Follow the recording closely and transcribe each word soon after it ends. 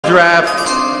draft,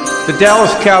 the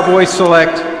Dallas Cowboys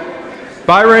select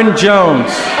Byron Jones,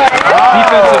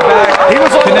 defensive back, He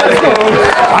was on Connecticut.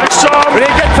 I saw him. We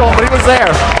didn't get to him, but he was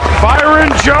there. Byron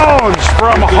Jones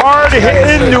from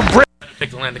hard-hitting New Britain.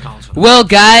 Well,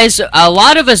 guys, a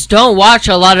lot of us don't watch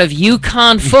a lot of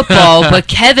UConn football, but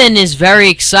Kevin is very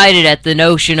excited at the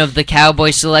notion of the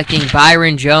Cowboys selecting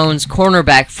Byron Jones,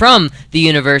 cornerback from the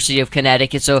University of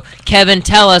Connecticut. So, Kevin,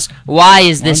 tell us, why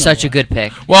is this such a good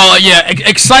pick? Well, yeah,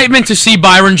 excitement to see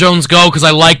Byron Jones go because I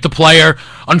like the player.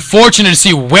 Unfortunate to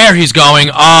see where he's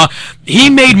going. He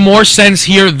made more sense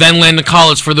here than Landon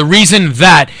Collins for the reason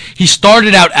that he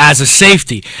started out as a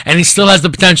safety, and he still has the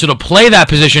potential to play that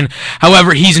position.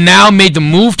 However, he's now made the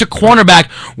move to cornerback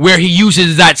where he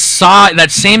uses that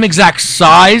same exact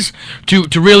size to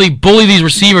really bully these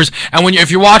receivers. And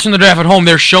if you're watching the draft at home,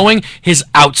 they're showing his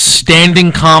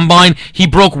outstanding combine. He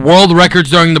broke world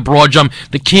records during the broad jump.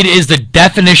 The kid is the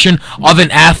definition of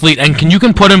an athlete, and you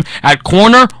can put him at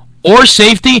corner or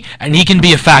safety, and he can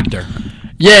be a factor.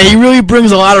 Yeah, he really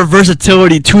brings a lot of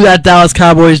versatility to that Dallas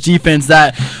Cowboys defense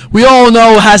that we all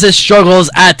know has its struggles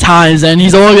at times, and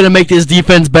he's only going to make this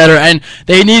defense better. And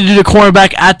they needed a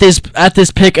cornerback at this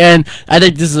pick, and I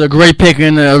think this is a great pick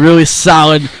and a really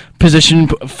solid position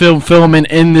filament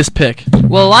in this pick.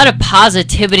 Well, a lot of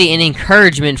positivity and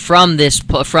encouragement from this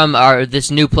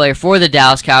new player for the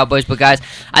Dallas Cowboys. But guys,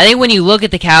 I think when you look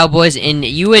at the Cowboys, and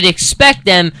you would expect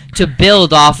them to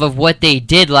build off of what they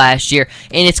did last year,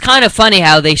 and it's kind of funny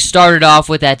how they started off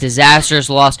with that disastrous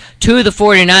loss to the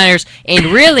 49ers and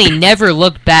really never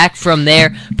looked back from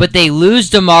there. But they lose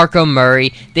DeMarco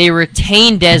Murray, they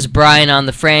retain Des Bryant on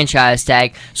the franchise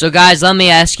tag. So guys, let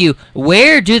me ask you,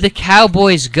 where do the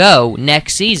Cowboys go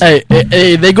next season?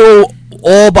 They go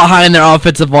all behind their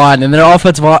offensive line, and their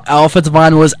offensive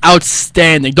line was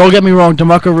outstanding. Don't get me wrong,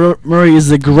 DeMarco Murray is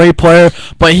a great player,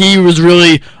 but he was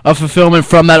really a fulfillment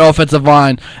from that offensive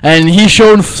line, and he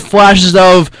showed flashes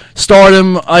of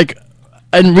stardom like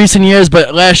in recent years,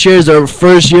 but last year is the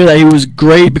first year that he was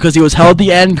great because he was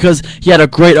healthy and because he had a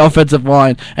great offensive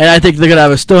line, and I think they're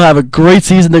gonna still have a great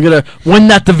season. They're gonna win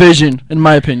that division, in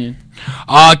my opinion.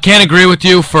 Can't agree with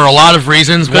you for a lot of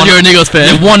reasons. You're an Eagles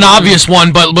fan. One obvious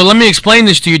one, but let me explain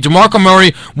this to you. DeMarco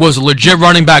Murray was a legit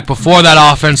running back before that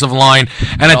offensive line,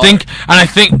 and I think.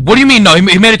 What do you mean? No, he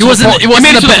made it to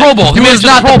the Pro Bowl. He was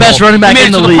not the best running back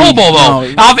in the league. He made it to the Pro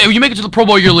Bowl, though. You make it to the Pro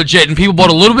Bowl, you're legit, and people bought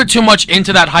a little bit too much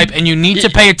into that hype, and you need to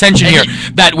pay attention here.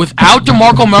 That without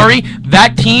DeMarco Murray,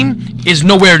 that team is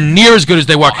nowhere near as good as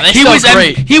they were. He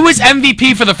was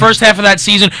MVP for the first half of that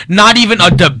season. Not even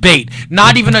a debate.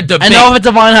 And the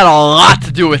offensive line had a lot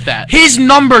to do with that. His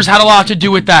numbers had a lot to do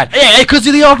with that. Yeah, because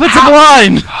of the offensive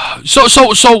line. So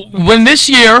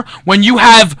when you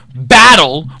have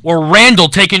Battle or Randall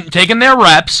taking their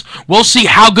reps, we'll see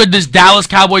how good this Dallas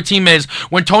Cowboy team is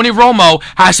when Tony Romo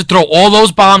has to throw all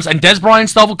those bombs and Des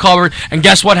Bryant's double covered, and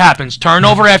guess what happens?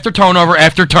 Turnover after turnover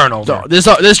after turnover.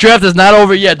 So this draft is not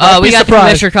over yet. We got the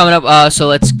commissioner coming up, so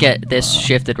let's get this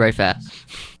shifted right fast.